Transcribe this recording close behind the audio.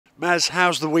Maz,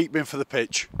 how's the week been for the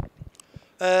pitch?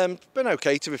 It's been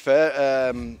okay, to be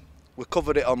fair. We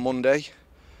covered it on Monday,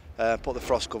 put the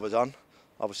frost covers on,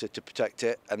 obviously to protect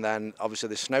it, and then obviously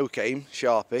the snow came,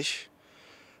 sharpish.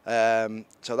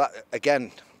 So that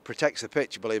again protects the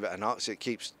pitch, believe it or not, so it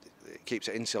keeps it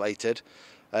insulated.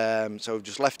 So we've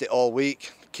just left it all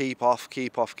week, keep off,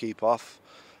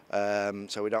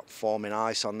 so we don't form in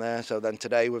ice on there. So then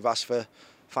today we've asked for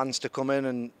fans to come in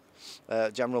and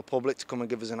general public to come and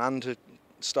give us an hand to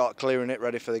start clearing it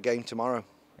ready for the game tomorrow.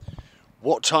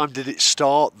 What time did it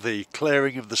start, the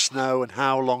clearing of the snow, and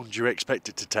how long do you expect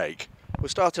it to take? We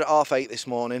started at 8:30 this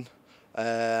morning,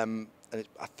 and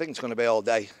I think it's going to be all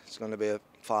day. It's going to be a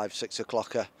 5-6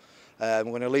 o'clocker. We're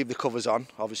going to leave the covers on,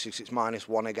 obviously, because it's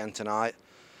 -1 again tonight.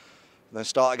 And then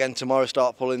start again tomorrow,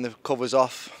 start pulling the covers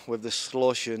off with the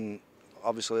slush, and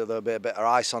obviously there'll be a bit of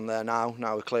ice on there now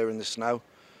we're clearing the snow.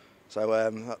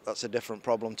 So that's a different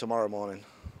problem tomorrow morning.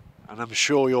 And I'm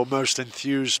sure you're most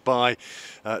enthused by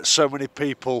so many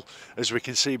people, as we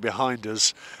can see behind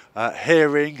us,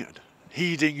 hearing and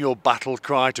heeding your battle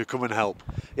cry to come and help.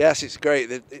 Yes, it's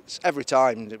great. It's every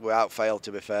time we're out failed,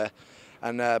 to be fair.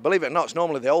 And believe it or not, it's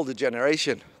normally the older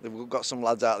generation. We've got some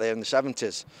lads out there in the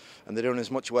 70s, and they're doing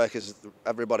as much work as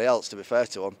everybody else, to be fair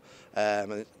to them.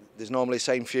 And there's normally the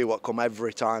same few what come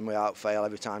every time we out fail,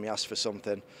 every time you ask for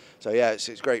something. So yeah,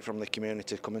 it's great from the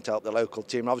community coming to help the local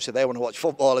team. Obviously they want to watch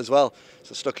football as well,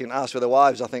 so stuck in the house with their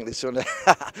wives. I think they're soon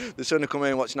to come in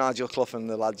and watch Nigel Clough and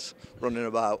the lads running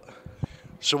about.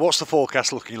 So what's the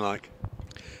forecast looking like?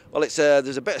 Well,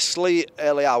 there's a bit of sleet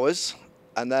early hours,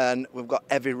 and then we've got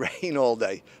heavy rain all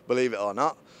day, believe it or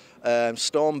not.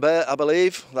 Storm Bear, I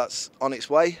believe, that's on its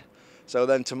way. So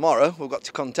then tomorrow we've got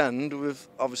to contend with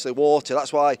obviously water.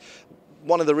 That's why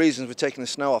one of the reasons we're taking the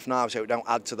snow off now, so we don't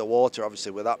add to the water.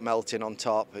 Obviously with that melting on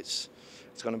top, it's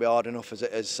going to be hard enough as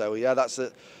it is. So yeah, that's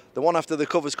the one after the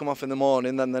covers come off in the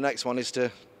morning. Then the next one is to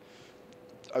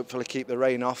hopefully keep the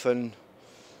rain off and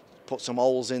put some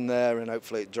holes in there, and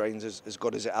hopefully it drains as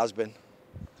good as it has been.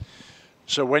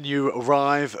 So when you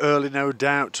arrive early, no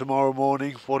doubt, tomorrow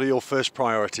morning, what are your first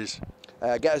priorities?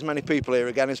 Get as many people here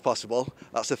again as possible.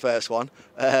 That's the first one.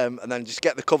 And then just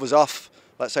get the covers off.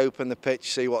 Let's open the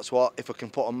pitch, see what's what. If we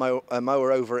can put a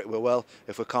mower over it, we will.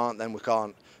 If we can't, then we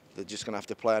can't. They're just going to have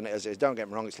to play on it as it is. Don't get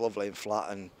me wrong, it's lovely and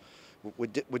flat. And we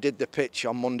did the pitch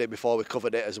on Monday before we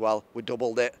covered it as well. We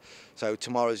doubled it. So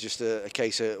tomorrow's just a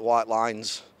case of white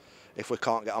lines. If we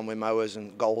can't get on with mowers,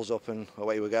 and goals up, and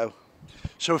away we go.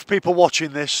 So if people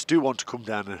watching this do want to come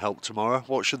down and help tomorrow,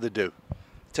 what should they do?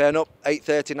 Turn up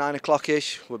 8:30, 9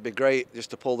 o'clock-ish would be great, just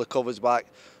to pull the covers back.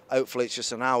 Hopefully it's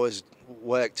just an hour's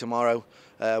work tomorrow.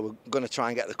 We're going to try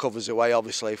and get the covers away,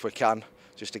 obviously, if we can,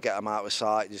 just to get them out of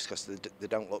sight, just because they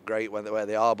don't look great where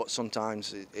they are. But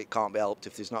sometimes it can't be helped.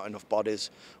 If there's not enough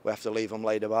bodies, we have to leave them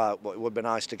laid about. But it would be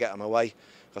nice to get them away,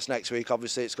 because next week,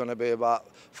 obviously, it's going to be about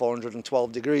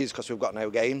 412 degrees because we've got no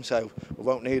game, so we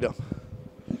won't need them.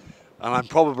 And I'm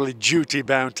probably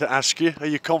duty-bound to ask you, are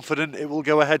you confident it will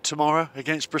go ahead tomorrow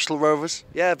against Bristol Rovers?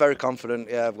 Yeah, very confident.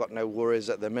 Yeah, I've got no worries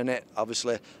at the minute.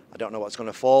 Obviously, I don't know what's going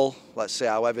to fall. Let's see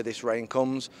how heavy this rain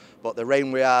comes. But the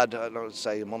rain we had, I don't know,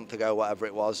 say a month ago, whatever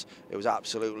it was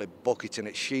absolutely bucketing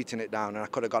it, sheeting it down, and I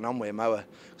could have gone on with a mower.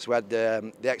 Because we had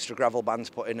the extra gravel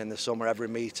bands put in the summer, every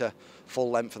metre,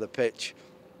 full length of the pitch,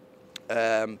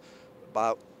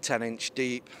 about 10-inch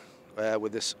deep.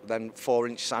 With this then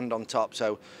 4-inch sand on top,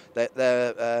 so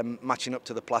they're matching up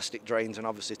to the plastic drains and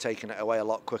obviously taking it away a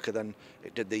lot quicker than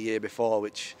it did the year before,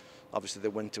 which obviously the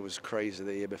winter was crazy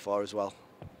the year before as well.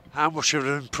 How much of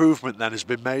an improvement then has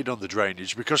been made on the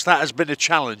drainage, because that has been a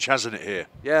challenge, hasn't it, here?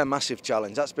 Yeah, massive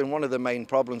challenge. That's been one of the main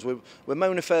problems. We're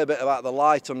moaning a fair bit about the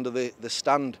light under the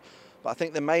stand, but I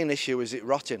think the main issue is it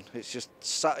rotting. It's just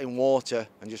sat in water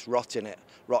and just rotting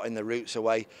the roots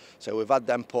away. So we've had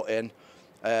them put in.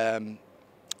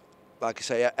 Like I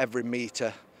say, every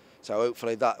metre, so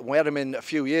hopefully that. We had them in a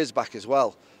few years back as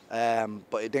well,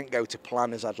 but it didn't go to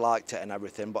plan as I'd liked it and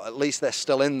everything, but at least they're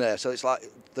still in there, so it's like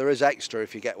there is extra,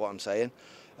 if you get what I'm saying.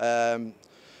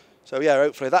 So yeah,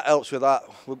 hopefully that helps with that.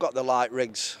 We've got the light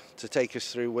rigs to take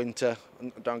us through winter.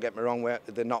 Don't get me wrong,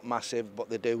 they're not massive, but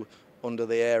they do under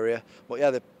the area. But yeah,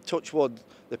 the touch wood,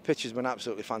 the pitch has been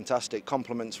absolutely fantastic.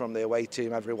 Compliments from the away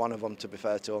team, every one of them, to be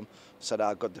fair to them, said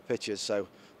how good the pitch is, so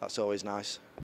that's always nice.